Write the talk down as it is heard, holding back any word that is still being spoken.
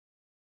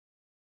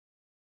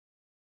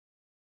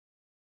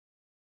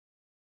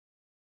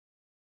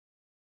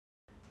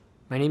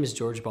My name is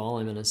George Ball.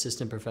 I'm an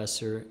assistant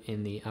professor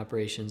in the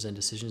Operations and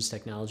Decisions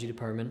Technology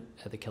Department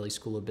at the Kelley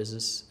School of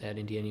Business at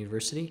Indiana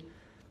University,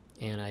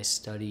 and I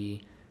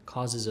study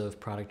causes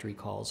of product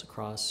recalls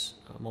across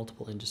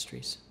multiple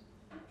industries.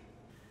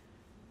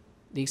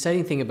 The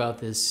exciting thing about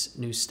this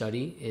new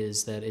study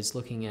is that it's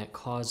looking at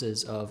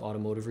causes of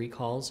automotive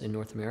recalls in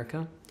North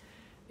America.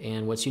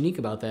 And what's unique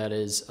about that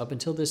is up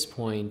until this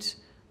point,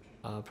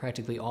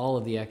 practically all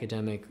of the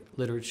academic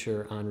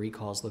literature on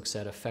recalls looks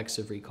at effects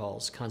of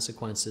recalls,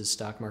 consequences,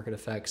 stock market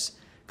effects,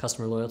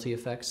 customer loyalty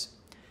effects.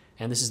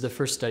 And this is the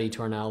first study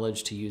to our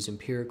knowledge to use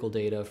empirical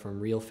data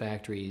from real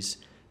factories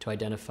to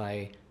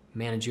identify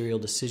managerial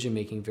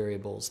decision-making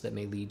variables that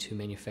may lead to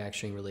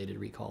manufacturing-related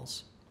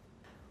recalls.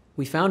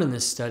 We found in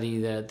this study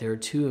that there are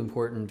two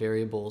important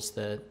variables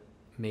that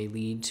may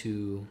lead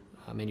to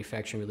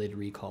manufacturing-related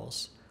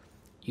recalls.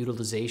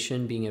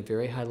 Utilization being at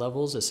very high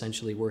levels,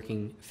 essentially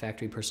working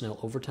factory personnel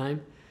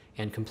overtime,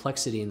 and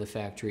complexity in the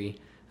factory,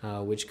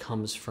 which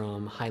comes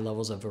from high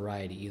levels of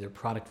variety, either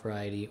product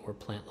variety or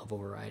plant level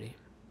variety.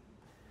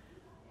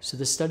 So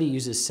this study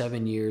uses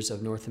 7 years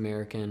of North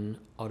American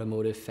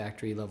automotive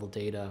factory level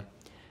data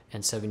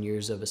and 7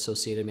 years of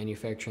associated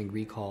manufacturing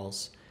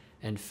recalls,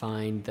 and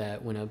find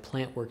that when a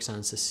plant works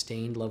on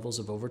sustained levels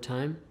of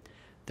overtime,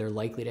 they're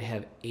likely to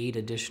have 8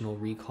 additional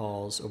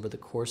recalls over the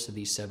course of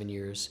these 7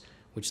 years,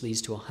 which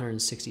leads to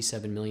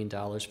 $167 million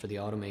for the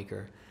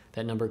automaker.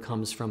 That number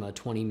comes from a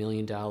 $20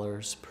 million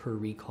per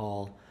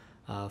recall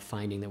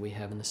finding that we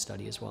have in the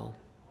study as well.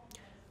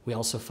 We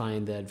also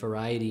find that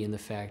variety in the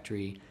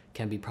factory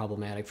can be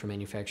problematic for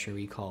manufacturing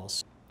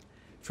recalls.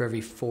 For every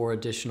 4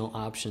 additional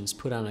options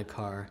put on a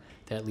car,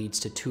 that leads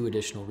to 2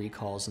 additional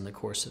recalls in the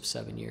course of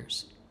 7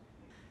 years.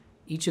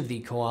 Each of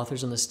the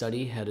co-authors on the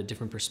study had a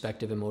different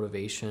perspective and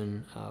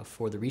motivation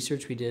for the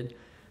research we did.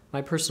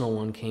 My personal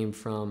one came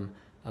from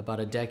about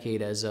a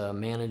decade as a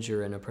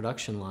manager in a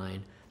production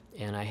line,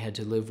 and I had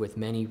to live with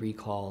many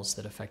recalls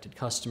that affected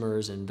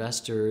customers,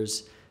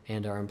 investors,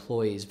 and our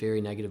employees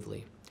very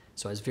negatively.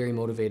 So I was very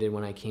motivated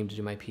when I came to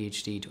do my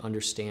PhD to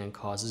understand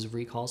causes of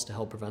recalls to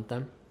help prevent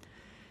them.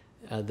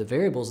 The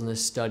variables in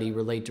this study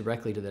relate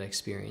directly to that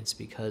experience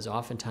because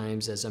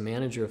oftentimes as a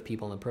manager of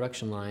people on the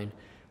production line,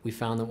 we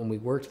found that when we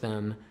worked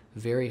them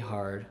very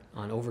hard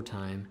on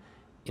overtime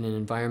in an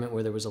environment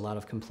where there was a lot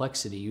of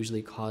complexity,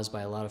 usually caused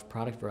by a lot of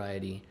product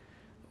variety,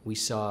 we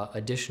saw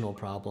additional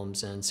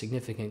problems and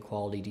significant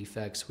quality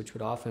defects, which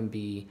would often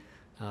be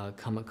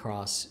come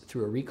across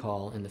through a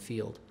recall in the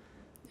field.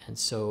 And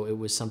so it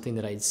was something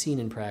that I'd seen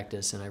in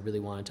practice, and I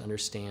really wanted to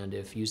understand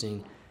if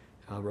using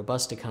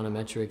robust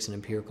econometrics and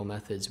empirical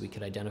methods, we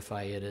could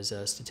identify it as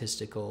a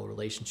statistical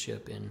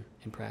relationship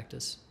in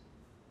practice.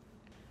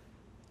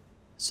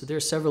 So there are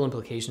several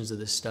implications of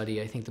this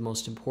study. I think the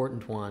most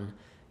important one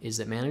is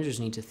that managers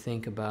need to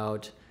think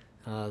about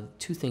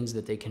 2 things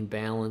that they can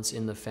balance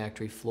in the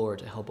factory floor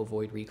to help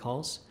avoid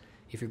recalls.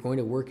 If you're going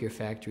to work your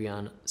factory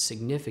on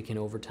significant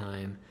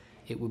overtime,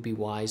 it would be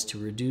wise to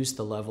reduce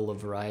the level of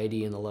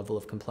variety and the level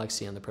of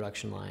complexity on the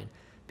production line,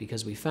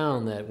 because we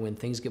found that when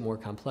things get more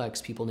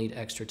complex, people need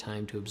extra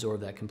time to absorb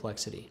that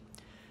complexity.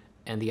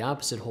 And the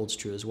opposite holds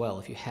true as well.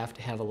 If you have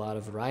to have a lot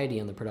of variety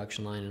on the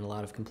production line and a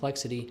lot of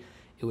complexity,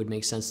 it would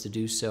make sense to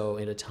do so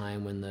at a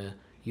time when the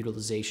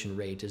utilization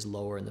rate is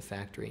lower in the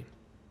factory.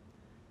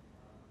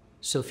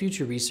 So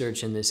future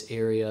research in this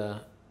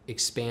area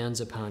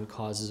expands upon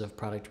causes of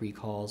product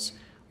recalls.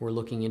 We're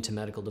looking into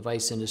medical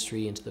device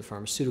industry, into the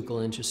pharmaceutical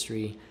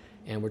industry,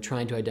 and we're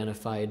trying to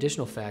identify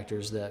additional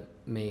factors that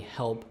may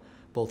help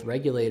both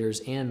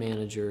regulators and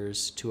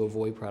managers to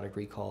avoid product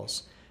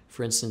recalls.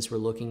 For instance, we're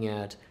looking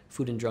at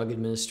Food and Drug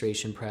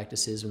Administration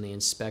practices when they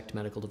inspect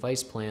medical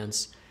device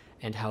plants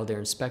and how their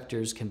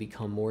inspectors can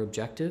become more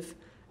objective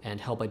and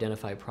help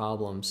identify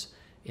problems.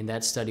 In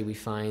that study, we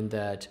find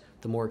that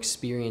the more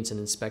experience an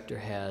inspector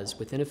has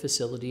within a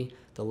facility,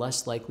 the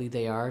less likely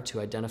they are to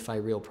identify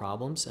real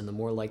problems, and the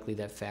more likely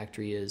that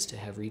factory is to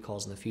have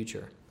recalls in the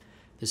future.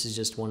 This is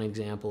just one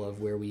example of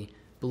where we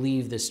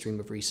believe this stream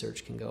of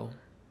research can go.